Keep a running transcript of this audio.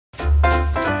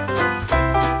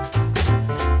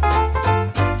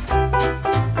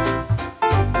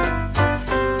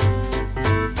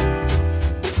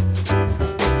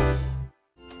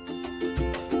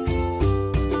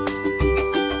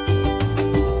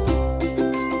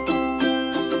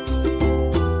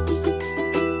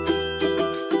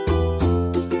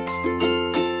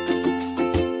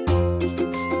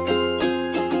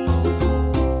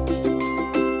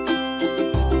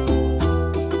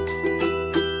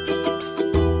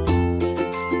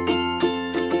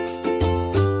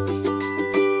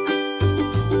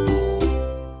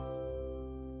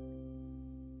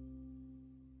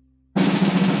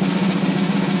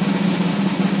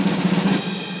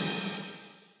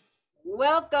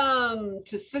Welcome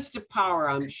to Sister Power.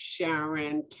 I'm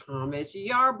Sharon Thomas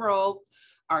Yarbrough.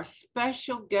 Our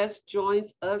special guest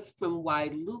joins us from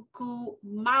Wailuku,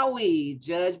 Maui,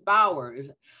 Judge Bowers.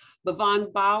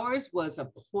 Bevanne Bowers was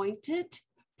appointed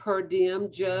Per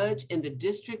Diem Judge in the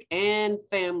District and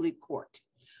Family Court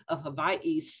of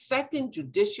Hawaii's 2nd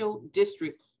Judicial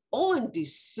District on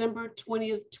December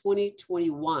 20th,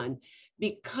 2021,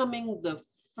 becoming the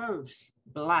first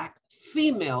Black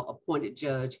female appointed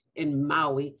judge in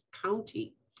Maui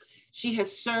County. She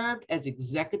has served as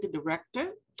executive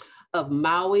director of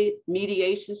Maui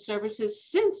Mediation Services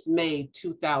since May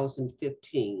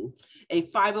 2015, a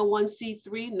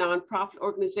 501c3 nonprofit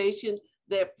organization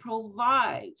that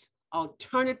provides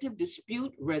alternative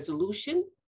dispute resolution,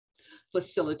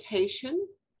 facilitation,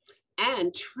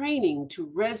 and training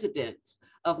to residents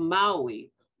of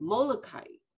Maui, Molokai,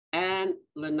 and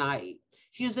Lanai.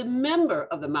 She is a member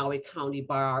of the Maui County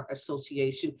Bar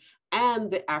Association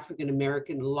and the African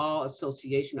American Law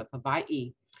Association of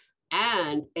Hawaii,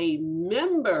 and a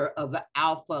member of the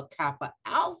Alpha Kappa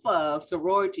Alpha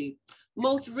sorority.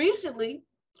 Most recently,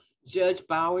 Judge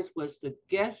Bowers was the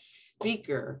guest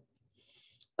speaker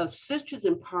of Sisters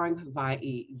Empowering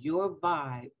Hawaii, Your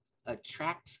Vibe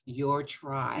Attracts Your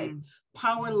Tribe,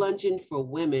 Power Luncheon for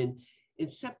Women in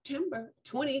September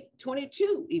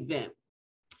 2022 event.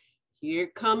 Here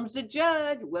comes the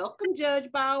judge. Welcome,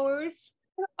 Judge Bowers.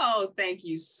 Oh, thank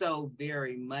you so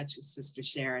very much, Sister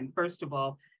Sharon. First of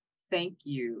all, thank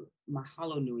you,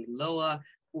 Mahalo Nui Loa,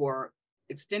 for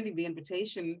extending the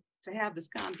invitation to have this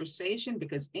conversation,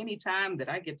 because any time that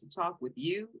I get to talk with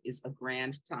you is a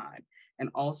grand time.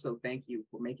 And also thank you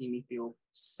for making me feel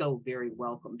so very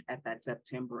welcomed at that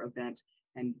September event,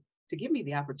 and to give me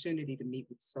the opportunity to meet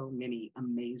with so many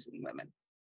amazing women.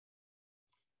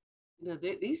 You know,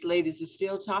 these ladies are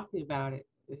still talking about it.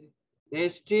 They're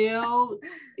still,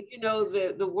 you know,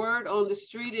 the word on the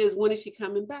street is, when is she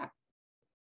coming back?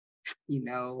 You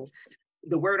know,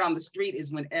 the word on the street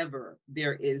is whenever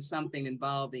there is something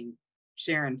involving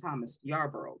Sharon Thomas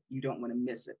Yarbrough, you don't want to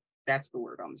miss it. That's the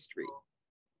word on the street.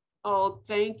 Oh,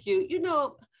 thank you. You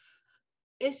know,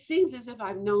 it seems as if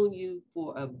I've known you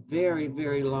for a very,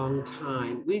 very long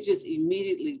time. We just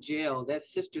immediately gelled. That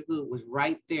sisterhood was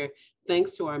right there,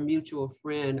 thanks to our mutual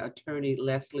friend, attorney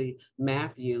Leslie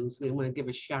Matthews. We want to give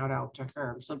a shout out to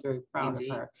her. I'm so very proud of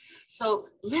her. So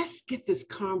let's get this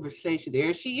conversation.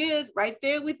 There she is, right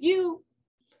there with you.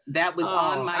 That was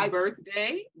on my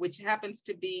birthday, which happens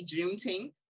to be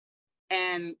Juneteenth.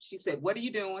 And she said, "What are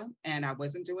you doing?" And I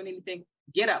wasn't doing anything.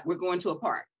 "Get up, we're going to a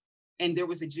park." And there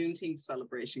was a Juneteenth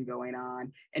celebration going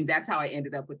on. And that's how I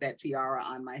ended up with that tiara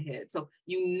on my head. So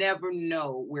you never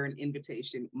know where an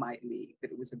invitation might lead,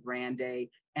 but it was a grand day.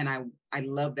 And I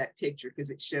love that picture because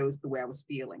it shows the way I was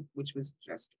feeling, which was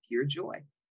just pure joy.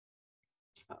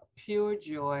 Pure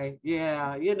joy.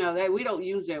 Yeah, you know, that we don't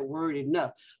use that word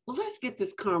enough. Well, let's get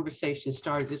this conversation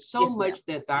started. There's so much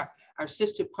that our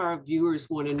Sister Power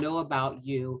viewers want to know about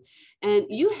you. And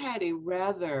you had a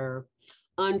rather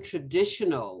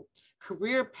untraditional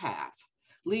career path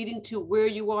leading to where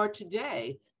you are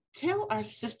today. Tell our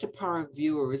Sister Power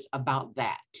viewers about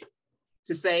that.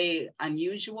 To say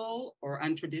unusual or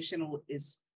untraditional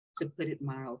is to put it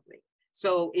mildly.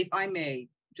 So if I may,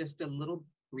 just a little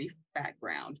brief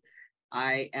background.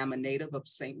 I am a native of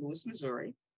St. Louis,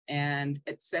 Missouri. And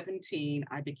at 17,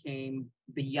 I became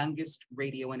the youngest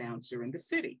radio announcer in the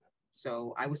city.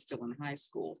 So I was still in high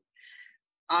school.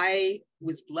 I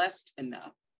was blessed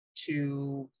enough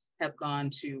to have gone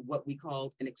to what we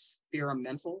called an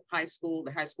experimental high school.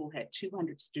 The high school had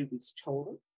 200 students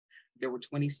total. There were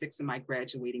 26 in my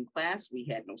graduating class. We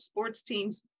had no sports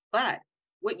teams, but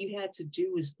what you had to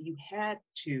do is you had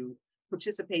to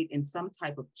participate in some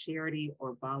type of charity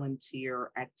or volunteer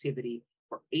activity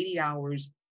for 80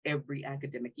 hours every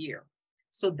academic year.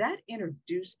 So that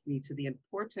introduced me to the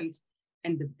importance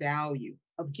and the value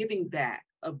of giving back,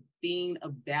 of being a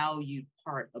valued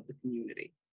part of the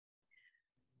community.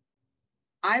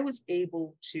 I was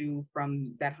able to,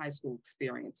 from that high school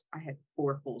experience, I had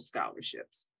 4 full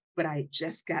scholarships, but I had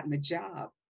just gotten a job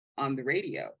on the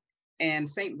radio. And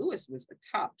St. Louis was the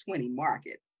top 20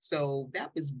 market. So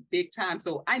that was big time.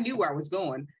 So I knew where I was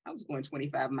going. I was going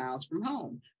 25 miles from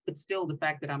home. But still, the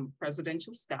fact that I'm a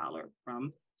presidential scholar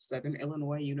from Southern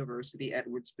Illinois University,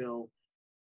 Edwardsville,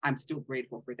 I'm still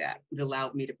grateful for that. It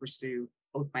allowed me to pursue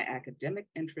both my academic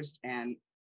interest and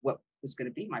what was going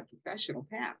to be my professional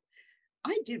path.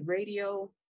 I did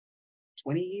radio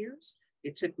 20 years.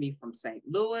 It took me from St.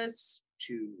 Louis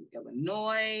to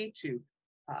Illinois to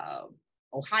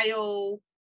Ohio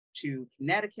to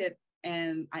Connecticut,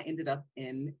 and I ended up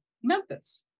in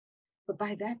Memphis. But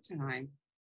by that time,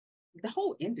 the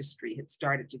whole industry had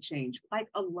started to change, like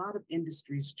a lot of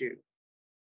industries do.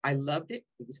 I loved it.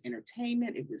 It was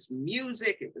entertainment, it was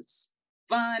music, it was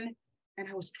fun. And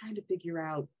I was trying to figure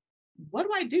out, what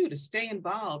do I do to stay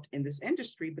involved in this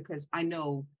industry? Because I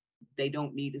know they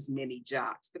don't need as many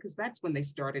jocks, because that's when they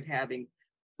started having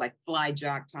like Fly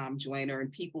Jock Tom Joyner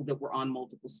and people that were on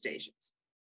multiple stations.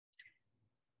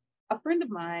 A friend of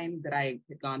mine that I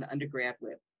had gone to undergrad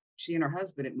with, she and her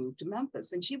husband had moved to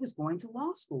Memphis, and she was going to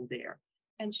law school there.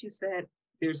 And she said,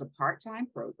 there's a part-time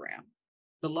program.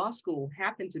 The law school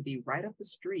happened to be right up the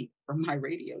street from my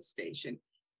radio station.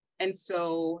 And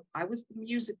so I was the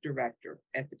music director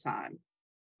at the time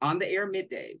on the air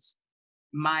middays.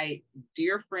 My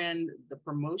dear friend, the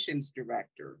promotions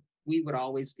director, we would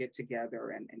always get together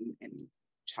and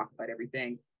talk about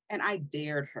everything. And I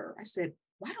dared her. I said,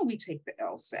 why don't we take the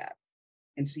LSAT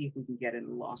and see if we can get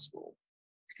into law school?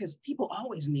 Because people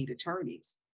always need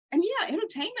attorneys. And yeah,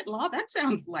 entertainment law, that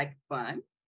sounds like fun.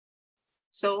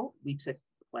 So we took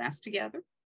the class together.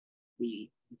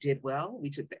 We did well. We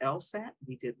took the LSAT.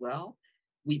 We did well.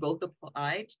 We both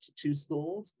applied to two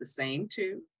schools, the same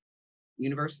two,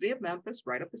 University of Memphis,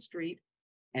 right up the street,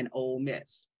 and Ole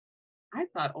Miss. I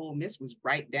thought Ole Miss was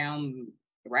right down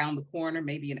around the corner,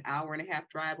 maybe an hour and a half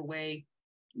drive away.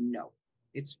 No,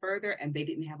 it's further, and they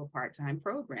didn't have a part-time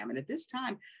program. And at this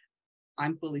time,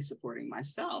 I'm fully supporting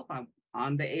myself. I'm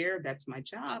on the air, that's my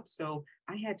job. So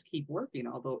I had to keep working,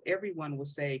 although everyone will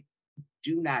say,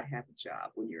 do not have a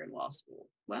job when you're in law school.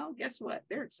 Well, guess what?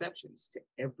 There are exceptions to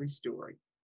every story.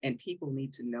 And people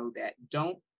need to know that.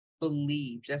 Don't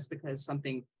believe just because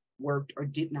something worked or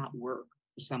did not work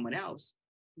for someone else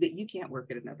that you can't work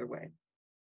it another way.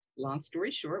 Long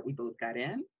story short, we both got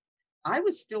in. I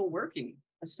was still working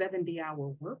a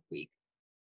 70-hour work week.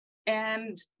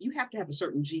 And you have to have a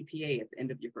certain GPA at the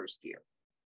end of your first year.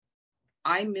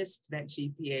 I missed that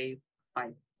GPA by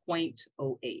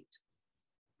 0.08.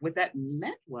 What that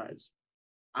meant was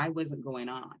I wasn't going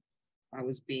on. I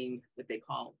was being what they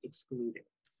call excluded.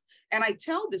 And I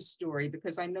tell this story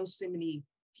because I know so many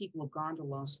people have gone to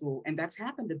law school and that's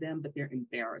happened to them, but they're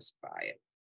embarrassed by it.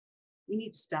 We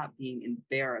need to stop being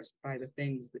embarrassed by the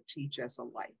things that teach us a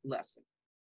life lesson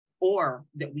or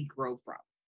that we grow from.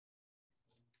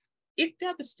 It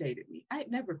devastated me. I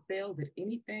had never failed at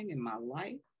anything in my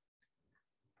life.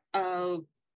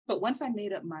 But once I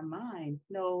made up my mind,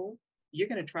 no, you're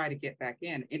going to try to get back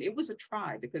in. And it was a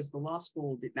try because the law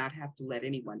school did not have to let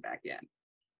anyone back in,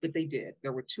 but they did.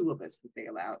 There were two of us that they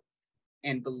allowed.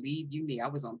 And believe you me, I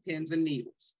was on pins and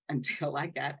needles until I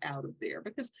got out of there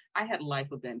because I had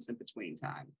life events in between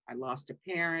time. I lost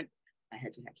a parent, I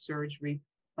had to have surgery,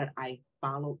 but I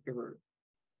followed through.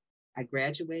 I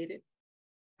graduated,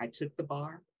 I took the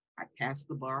bar, I passed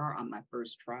the bar on my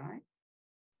first try,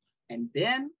 and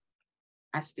then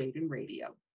I stayed in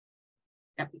radio.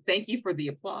 Thank you for the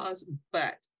applause,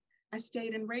 but I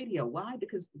stayed in radio. Why?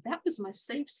 Because that was my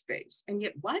safe space. And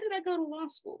yet, why did I go to law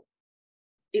school?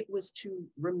 It was to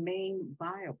remain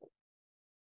viable.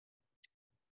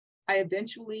 I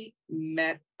eventually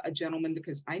met a gentleman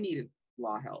because I needed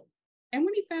law help. And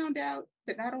when he found out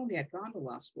that not only I'd gone to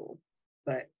law school,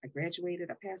 but I graduated,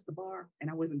 I passed the bar, and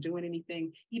I wasn't doing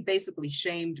anything, he basically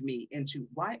shamed me into,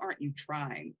 why aren't you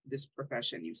trying this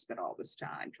profession you spent all this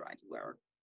time trying to learn?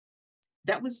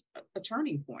 That was a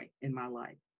turning point in my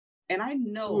life. And I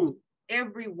know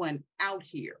everyone out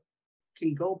here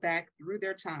can go back through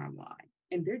their timeline,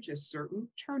 and they're just certain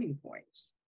turning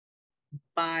points.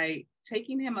 By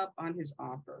taking him up on his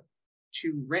offer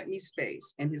to rent me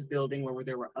space in his building where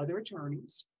there were other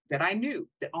attorneys that I knew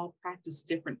that all practiced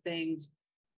different things,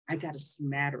 I got a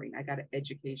smattering, I got an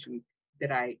education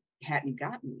that I hadn't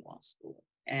gotten in law school.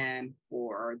 And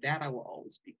for that, I will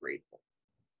always be grateful.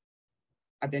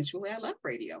 Eventually, I left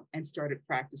radio and started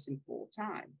practicing full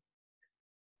time.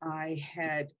 I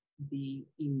had the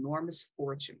enormous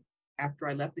fortune after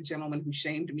I left the gentleman who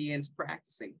shamed me into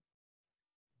practicing.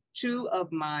 Two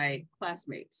of my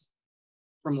classmates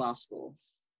from law school,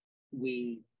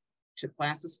 we took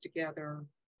classes together,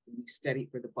 we studied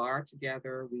for the bar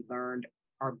together, we learned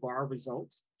our bar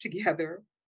results together.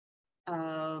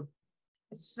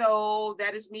 So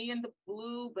that is me in the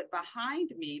blue, but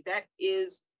behind me, that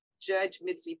is Judge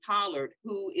Mitzi Pollard,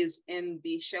 who is in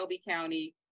the Shelby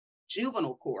County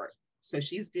Juvenile Court. So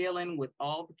she's dealing with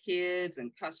all the kids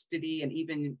and custody and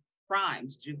even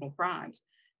crimes, juvenile crimes.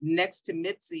 Next to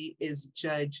Mitzi is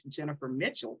Judge Jennifer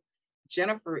Mitchell.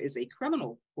 Jennifer is a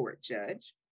criminal court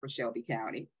judge for Shelby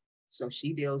County. So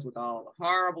she deals with all the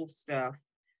horrible stuff.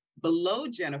 Below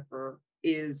Jennifer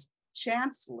is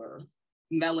Chancellor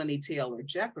Melanie Taylor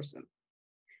Jefferson.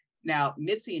 Now,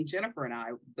 Mitzi and Jennifer and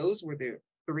I, those were the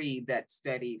three that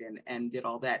studied and did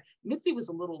all that. Mitzi was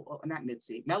a little, not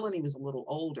Mitzi, Melanie was a little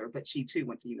older, but she too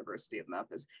went to University of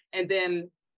Memphis. And then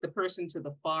the person to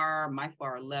the far, my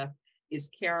far left, is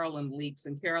Carolyn Leaks.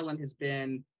 And Carolyn has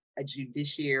been a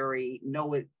judiciary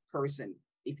know-it person.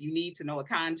 If you need to know a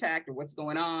contact or what's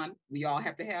going on, we all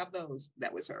have to have those.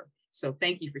 That was her. So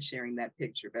thank you for sharing that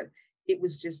picture. But it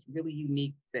was just really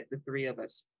unique that the three of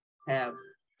us have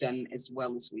done as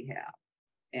well as we have.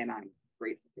 And I'm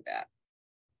grateful for that.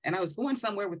 And I was going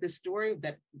somewhere with this story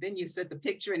that then you said the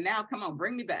picture, and now come on,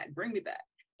 bring me back.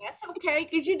 That's okay,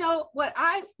 because you know what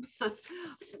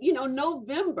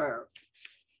November,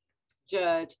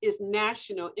 Judge, is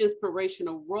National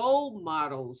Inspirational Role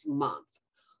Models Month.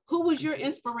 Who was your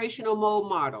inspirational role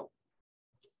model?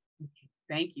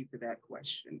 Thank you for that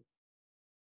question.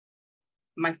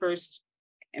 My first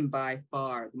and by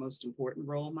far the most important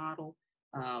role model,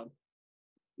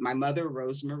 my mother,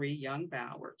 Rosemary Young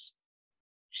Bowers.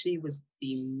 She was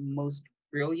the most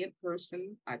brilliant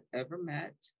person I've ever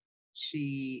met.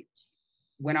 She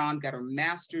went on, got her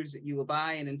master's at U of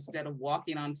I, and instead of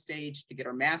walking on stage to get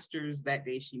her master's, that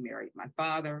day she married my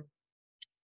father.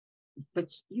 But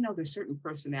there's certain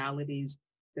personalities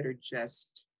that are just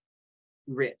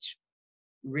rich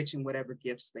in whatever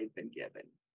gifts they've been given,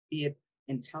 be it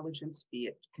intelligence, be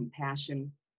it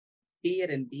compassion, be it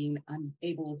in being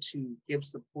unable to give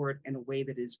support in a way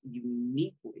that is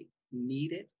uniquely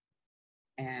needed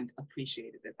and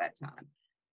appreciated at that time.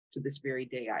 To this very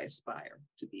day, I aspire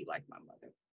to be like my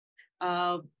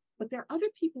mother. But there are other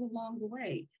people along the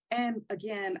way. And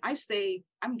again, I say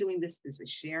I'm doing this as a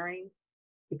sharing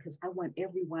because I want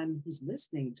everyone who's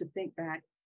listening to think back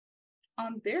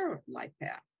on their life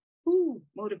path. Who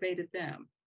motivated them?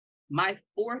 My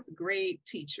fourth grade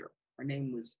teacher, her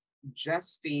name was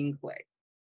Justine Clay.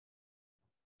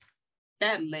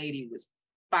 That lady was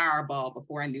fireball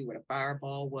before I knew what a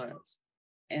fireball was.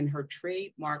 And her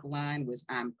trademark line was,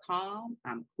 I'm calm,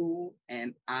 I'm cool,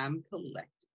 and I'm collected.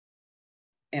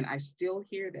 And I still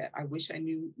hear that. I wish I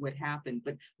knew what happened.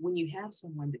 But when you have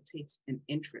someone that takes an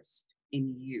interest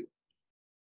in you,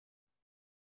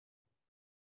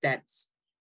 that's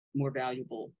more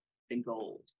valuable than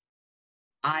gold.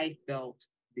 I felt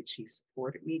that she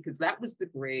supported me because that was the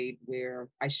grade where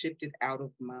I shifted out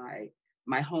of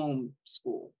my home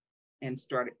school and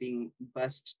started being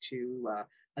bused to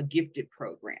a gifted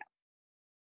program.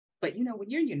 But when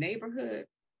you're in your neighborhood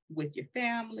with your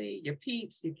family, your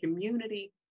peeps, your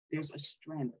community, there's a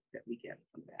strength that we get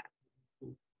from that.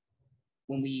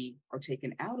 When we are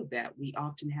taken out of that, we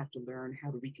often have to learn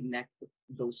how to reconnect with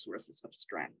those sources of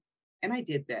strength. And I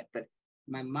did that, but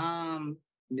my mom,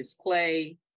 Miss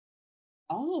Clay,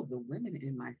 all of the women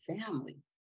in my family,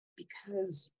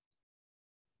 because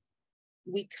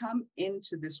we come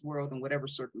into this world in whatever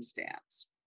circumstance,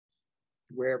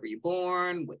 wherever you're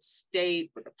born, what state,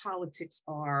 what the politics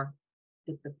are,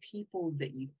 that the people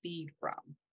that you feed from,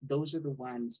 those are the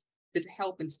ones that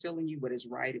help instill in you what is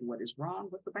right and what is wrong,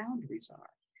 what the boundaries are.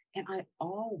 And I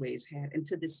always had, and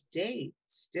to this day,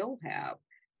 still have,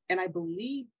 and I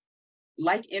believe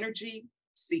like energy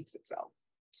seeks itself.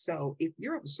 So if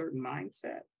you're of a certain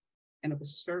mindset and of a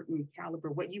certain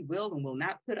caliber, what you will and will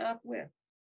not put up with,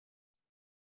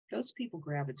 those people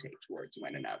gravitate towards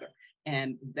one another.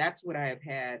 And that's what I have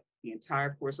had the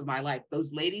entire course of my life.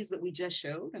 Those ladies that we just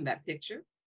showed in that picture,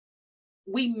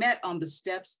 we met on the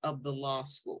steps of the law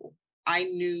school. I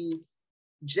knew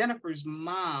Jennifer's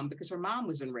mom because her mom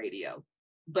was in radio,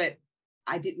 but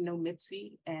I didn't know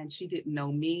Mitzi and she didn't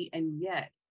know me. And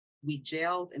yet we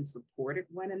gelled and supported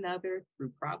one another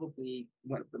through probably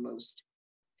one of the most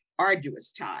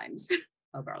arduous times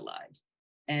of our lives,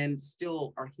 and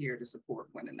still are here to support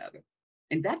one another.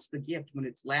 And that's the gift when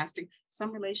it's lasting.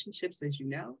 Some relationships, as you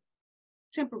know,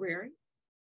 temporary,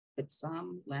 but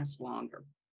some last longer.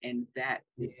 And that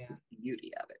is the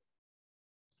beauty of it.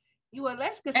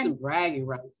 Let's get some bragging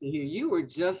rights in here. You were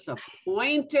just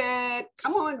appointed.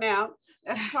 Come on now.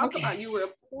 Let's talk about you were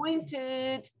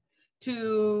appointed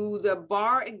to the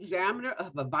bar examiner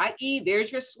of Hawaii.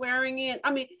 There's your swearing in.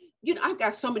 I mean, I've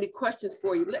got so many questions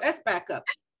for you. Let's back up.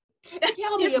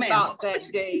 Tell me about that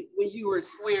day when you were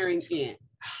swearing in.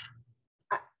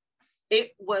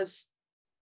 It was,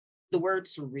 the word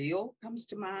surreal comes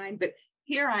to mind, but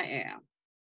here I am,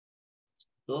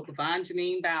 little Bevanne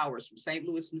Jannine Bowers from St.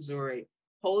 Louis, Missouri,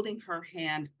 holding her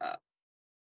hand up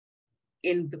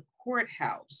in the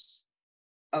courthouse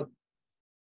of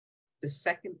the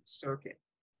Second Circuit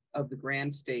of the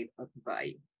Grand State of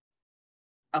Hawaii,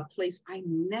 a place I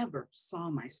never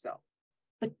saw myself.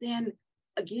 But then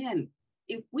again,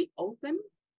 if we open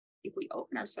if we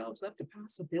open ourselves up to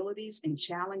possibilities and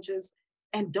challenges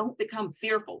and don't become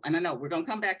fearful, and I know we're going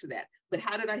to come back to that, but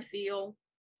how did I feel?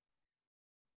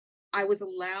 I was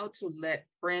allowed to let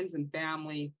friends and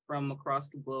family from across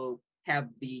the globe have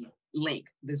the link,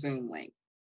 the Zoom link.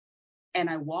 And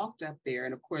I walked up there,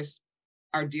 and of course,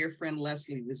 our dear friend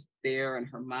Leslie was there, and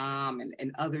her mom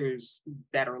and others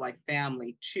that are like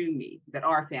family to me, that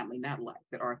are family, not like,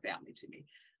 that are family to me,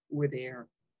 were there.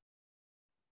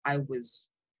 I was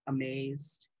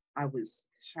amazed. I was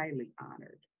highly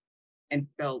honored and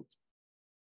felt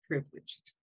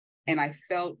privileged. And I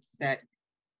felt that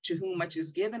to whom much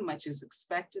is given, much is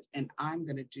expected, and I'm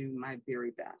going to do my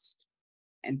very best.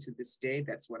 And to this day,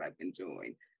 that's what I've been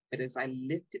doing. But as I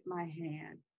lifted my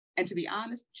hand, and to be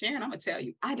honest, Sharon, I'm going to tell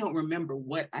you, I don't remember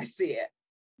what I said.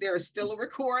 There is still a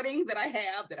recording that I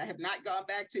have not gone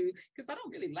back to, because I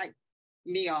don't really like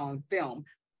me on film.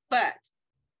 But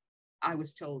I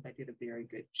was told I did a very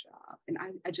good job. And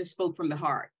I just spoke from the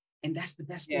heart. And that's the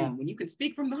best thing. When you can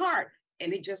speak from the heart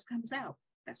and it just comes out.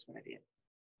 That's what I did.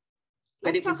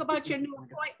 Let's talk about your new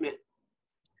appointment.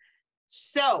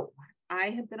 So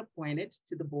I have been appointed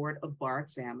to the board of bar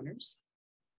examiners.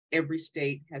 Every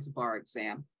state has a bar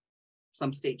exam.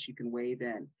 Some states you can waive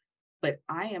in. But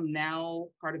I am now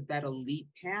part of that elite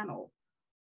panel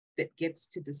that gets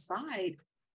to decide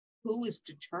who is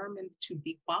determined to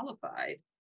be qualified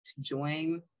to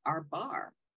join our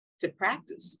bar, to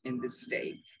practice in this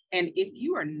state. And if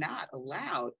you are not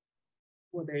allowed,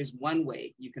 well, there's one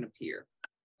way you can appear,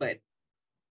 but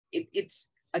it's,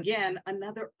 again,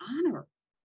 another honor.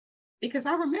 Because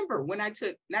I remember when I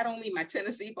took not only my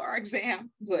Tennessee bar exam,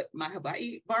 but my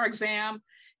Hawaii bar exam,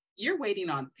 you're waiting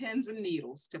on pins and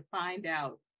needles to find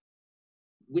out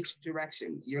which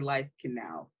direction your life can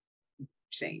now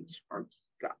change or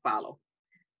follow.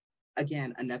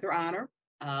 Again, another honor.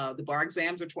 The bar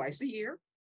exams are twice a year.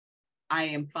 I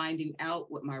am finding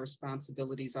out what my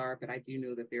responsibilities are, but I do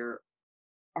know that there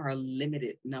are a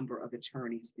limited number of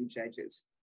attorneys and judges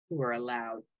who are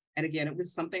allowed. And again, it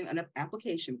was something, an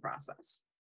application process.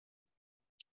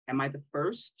 Am I the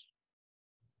first?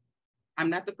 I'm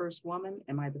not the first woman.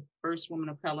 Am I the first woman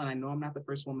of color? And I know I'm not the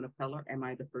first woman of color. Am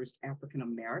I the first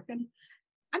African-American?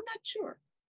 I'm not sure.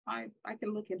 I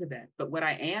can look into that. But what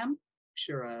I am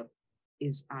sure of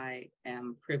is I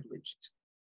am privileged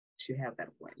to have that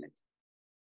appointment.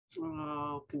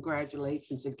 Oh,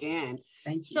 congratulations again.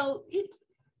 Thank you. So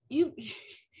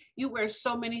you wear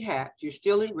so many hats. You're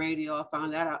still in radio. I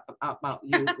found that out about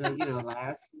you,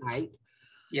 last night.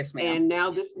 Yes, ma'am. And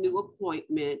now this new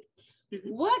appointment. Mm-hmm.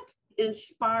 What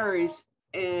inspires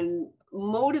and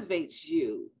motivates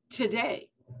you today?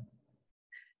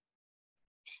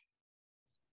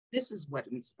 This is what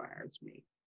inspires me.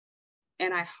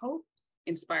 And I hope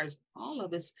inspires all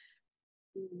of us.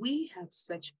 We have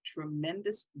such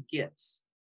tremendous gifts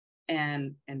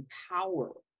and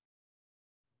power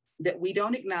that we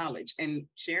don't acknowledge. And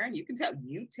Sharon,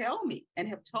 you tell me and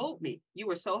have told me you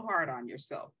were so hard on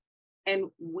yourself. And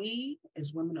we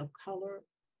as women of color,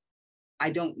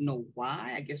 I don't know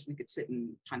why, I guess we could sit and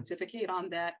pontificate on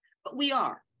that, but we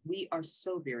are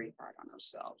so very hard on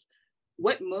ourselves.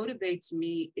 What motivates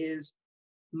me is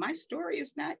my story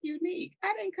is not unique.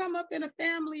 I didn't come up in a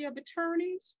family of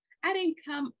attorneys. I didn't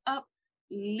come up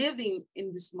living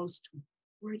in this most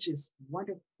gorgeous,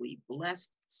 wonderfully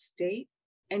blessed state.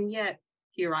 And yet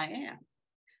here I am.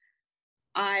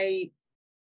 I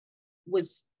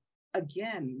was,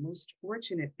 again, most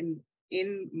fortunate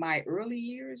in my early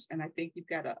years. And I think you've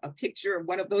got a picture of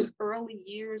one of those early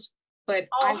years, but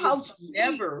I was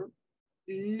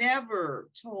never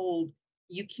told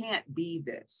you can't be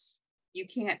this. You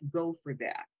can't go for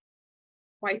that.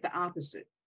 Quite the opposite.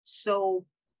 So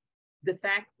the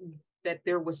fact that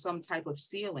there was some type of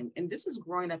ceiling, and this is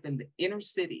growing up in the inner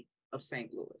city of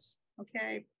St. Louis,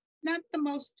 okay? Not the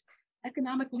most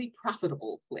economically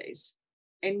profitable place.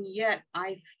 And yet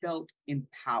I felt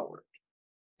empowered.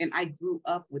 And I grew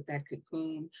up with that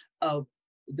cocoon of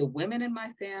the women in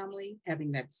my family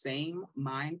having that same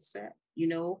mindset.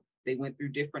 They went through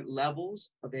different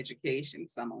levels of education,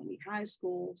 some only high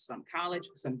school, some college,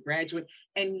 some graduate.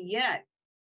 And yet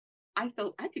I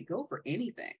felt I could go for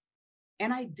anything.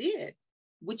 And I did,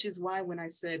 which is why when I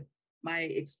said my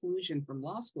exclusion from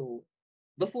law school,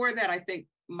 before that, I think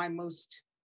my most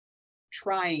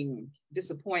trying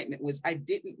disappointment was I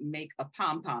didn't make a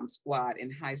pom-pom squad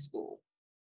in high school,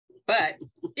 but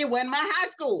it wasn't my high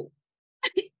school.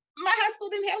 My high school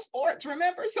didn't have sports,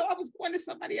 remember? So I was going to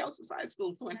somebody else's high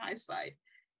school. So in hindsight,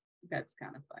 that's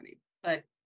kind of funny, but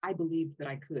I believed that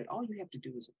I could. All you have to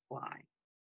do is apply.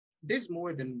 There's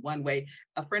more than one way.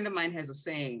 A friend of mine has a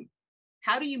saying,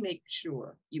 How do you make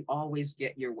sure you always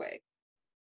get your way?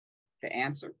 The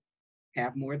answer,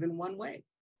 have more than one way.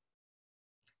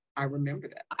 I remember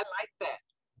that. I like that.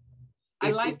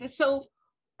 I like this. So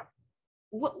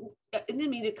what, I didn't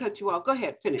mean to cut you off. Go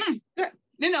ahead, finish.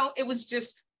 No, it was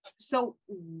just, so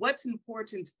what's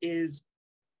important is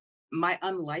my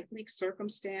unlikely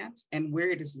circumstance and where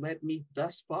it has led me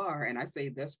thus far. And I say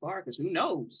thus far because who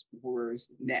knows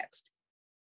where's next.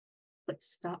 But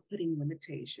stop putting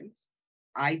limitations.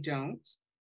 I don't.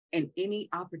 And any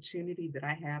opportunity that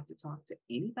I have to talk to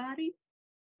anybody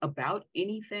about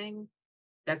anything,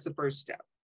 that's the first step.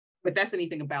 But that's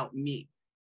anything about me.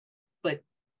 But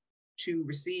to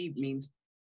receive means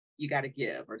you got to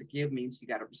give, or to give means you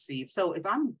got to receive. So if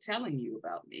I'm telling you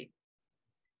about me,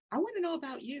 I want to know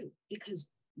about you, because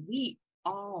we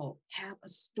all have a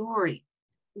story.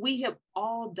 We have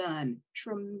all done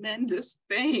tremendous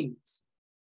things,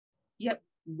 yet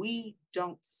we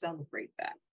don't celebrate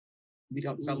that. We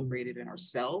don't celebrate it in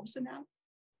ourselves enough.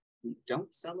 We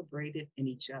don't celebrate it in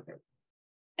each other.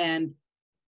 And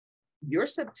your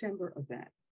September event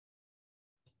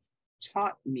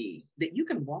taught me that you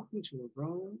can walk into a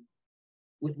room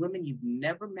with women you've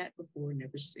never met before,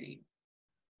 never seen,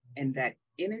 and that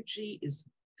energy is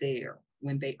there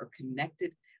when they are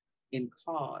connected in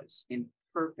cause, in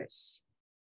purpose,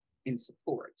 in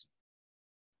support.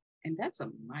 And that's a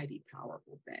mighty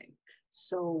powerful thing.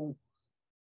 So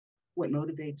what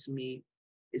motivates me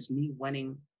is me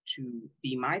wanting to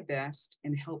be my best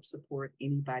and help support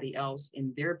anybody else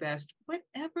in their best,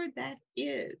 whatever that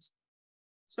is.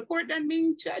 Support doesn't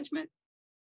mean judgment.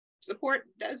 Support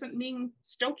doesn't mean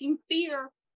stoking fear.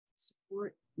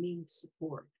 Support means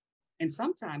support. And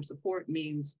sometimes support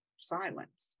means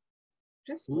silence.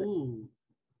 Just listen.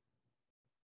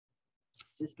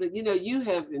 Just, you know, you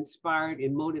have inspired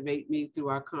and motivated me through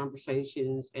our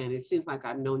conversations, and it seems like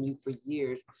I've known you for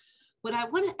years. But I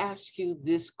want to ask you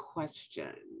this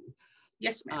question.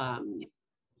 Yes, ma'am.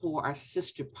 For our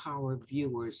Sister Power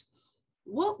viewers,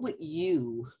 what would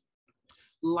you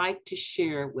like to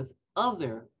share with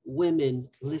other women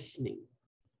listening?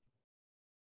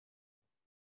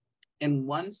 In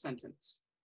one sentence,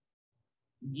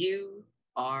 you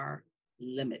are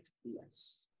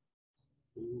limitless.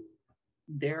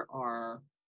 There are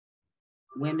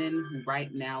women who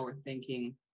right now are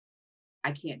thinking,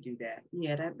 I can't do that.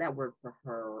 Yeah, that worked for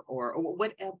her, or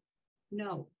whatever.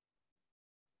 No.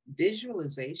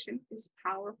 Visualization is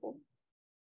powerful.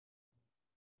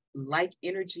 Like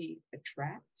energy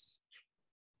attracts.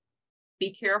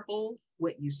 Be careful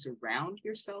what you surround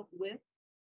yourself with.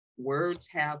 Words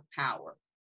have power.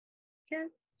 Okay,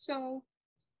 so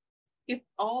if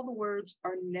all the words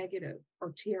are negative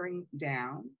or tearing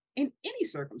down in any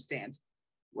circumstance,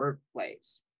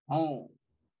 workplace, home,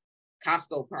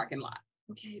 Costco parking lot,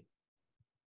 okay,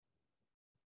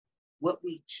 what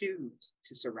we choose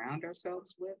to surround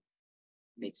ourselves with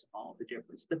makes all the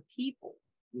difference. The people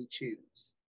we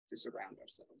choose to surround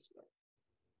ourselves with.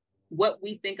 What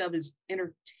we think of as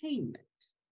entertainment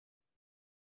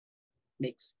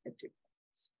makes a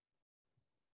difference.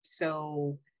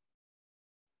 So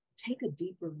take a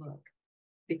deeper look,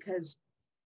 because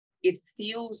it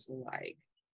feels like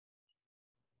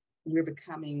we're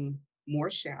becoming more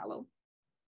shallow.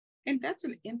 And that's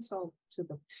an insult to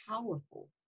the powerful,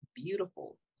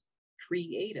 beautiful,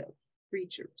 creative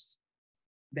creatures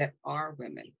that are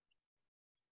women.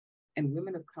 And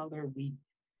women of color,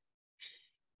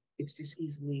 it's just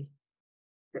easily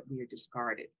that we are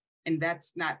discarded. And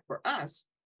that's not for us,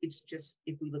 it's just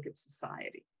if we look at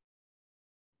society.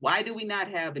 Why do we not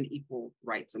have an equal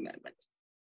rights amendment?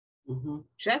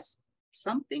 Just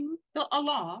something, a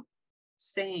law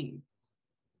saying,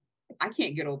 I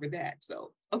can't get over that.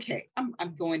 So, okay, I'm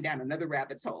going down another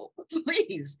rabbit's hole.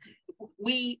 Please,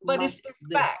 but must it's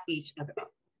lift fact. each other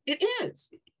up. It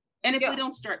is. And if we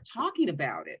don't start talking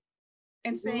about it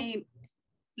and saying,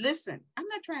 listen, I'm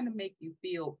not trying to make you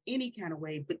feel any kind of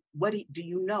way, but what do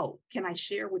you know? Can I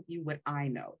share with you what I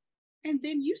know? And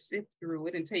then you sift through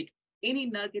it and take any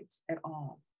nuggets at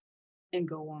all and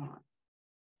go on.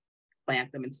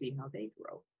 Plant them and see how they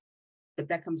grow. But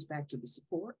that comes back to the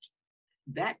support.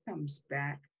 That comes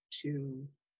back to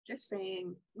just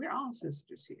saying, we're all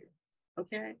sisters here,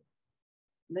 okay?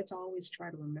 Let's always try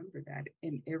to remember that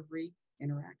in every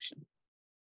interaction.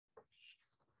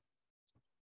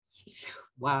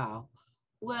 Wow.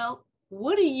 Well,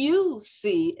 what do you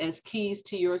see as keys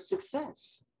to your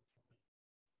success?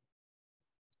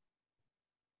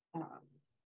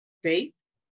 Faith,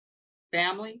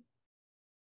 family,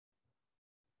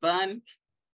 fun,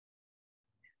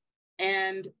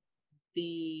 and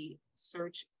the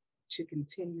search to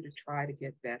continue to try to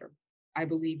get better. I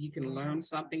believe you can learn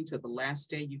something to the last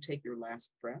day you take your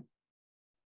last breath.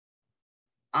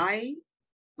 I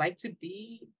like to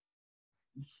be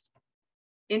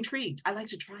intrigued. I like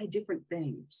to try different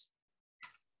things.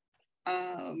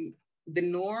 The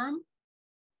norm,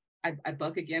 I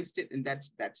buck against it, and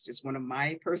that's just one of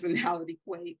my personality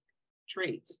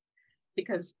traits,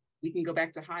 because we can go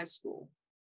back to high school.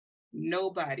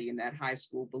 Nobody in that high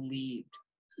school believed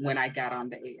when I got on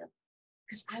the air,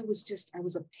 because I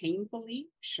was a painfully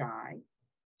shy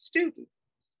student,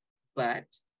 but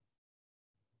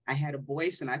I had a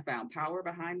voice and I found power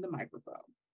behind the microphone,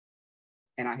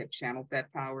 and I have channeled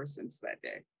that power since that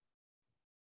day.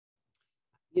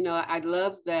 You know, I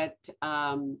love that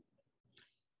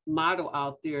motto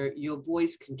out there, your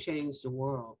voice can change the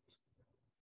world.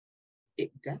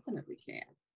 It definitely can,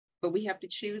 but we have to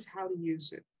choose how to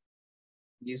use it.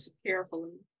 Use it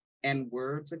carefully, and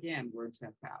words have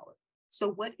power.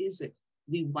 So what is it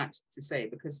we want to say?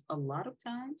 Because a lot of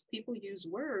times people use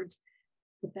words,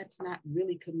 but that's not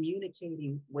really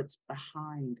communicating what's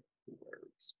behind the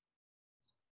words.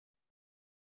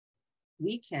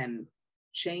 We can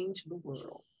change the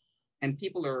world. And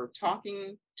people are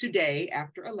talking today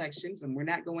after elections, and we're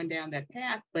not going down that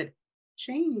path, but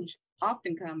change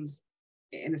often comes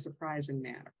in a surprising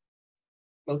manner,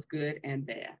 both good and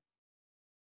bad.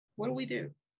 What do?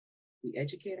 We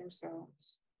educate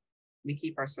ourselves. We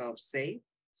keep ourselves safe,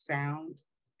 sound,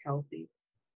 healthy,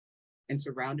 and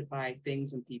surrounded by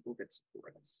things and people that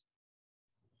support us.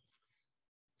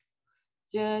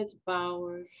 Judge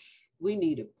Bowers, we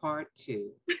need a part 2.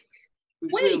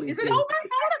 Wait, really is it over?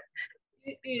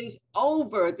 It is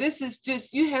over. This is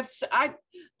just, I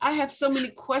have so many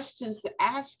questions to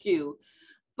ask you,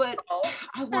 but I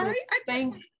want to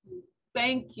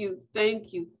thank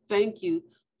you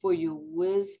for your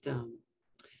wisdom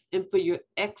and for your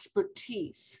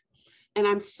expertise. And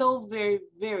I'm so very,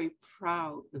 very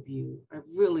proud of you. I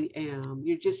really am.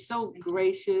 You're just so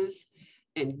gracious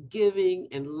and giving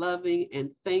and loving,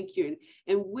 and thank you.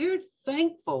 And we're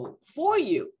thankful for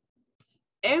you.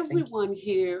 Everyone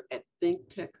here at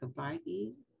ThinkTech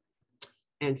Hawaii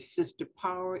and Sister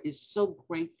Power is so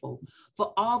grateful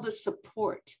for all the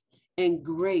support and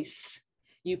grace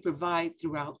you provide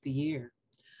throughout the year.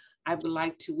 I would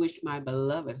like to wish my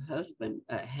beloved husband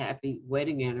a happy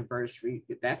wedding anniversary.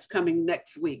 That's coming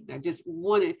next week. I just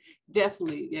want to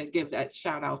definitely give that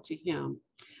shout out to him.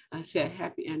 I said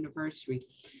happy anniversary.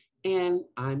 And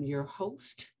I'm your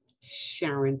host,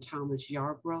 Sharon Thomas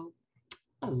Yarbrough.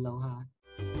 Aloha.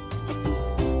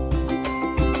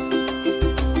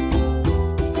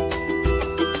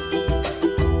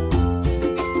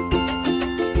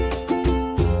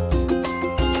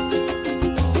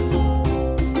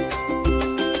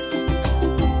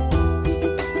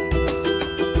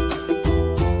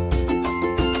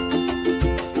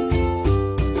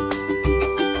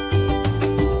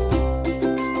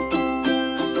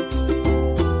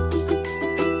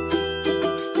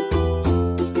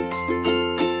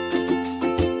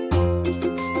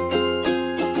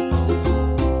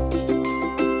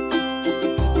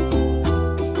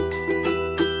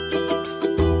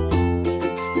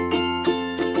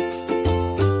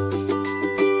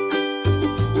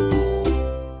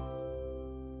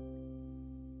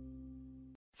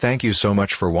 Thank you so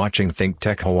much for watching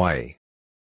ThinkTech Hawaii.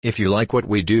 If you like what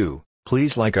we do,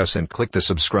 please like us and click the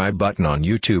subscribe button on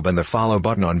YouTube and the follow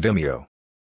button on Vimeo.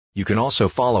 You can also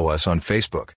follow us on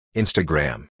Facebook,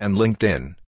 Instagram, and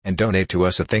LinkedIn, and donate to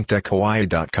us at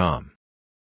thinktechhawaii.com.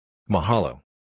 Mahalo.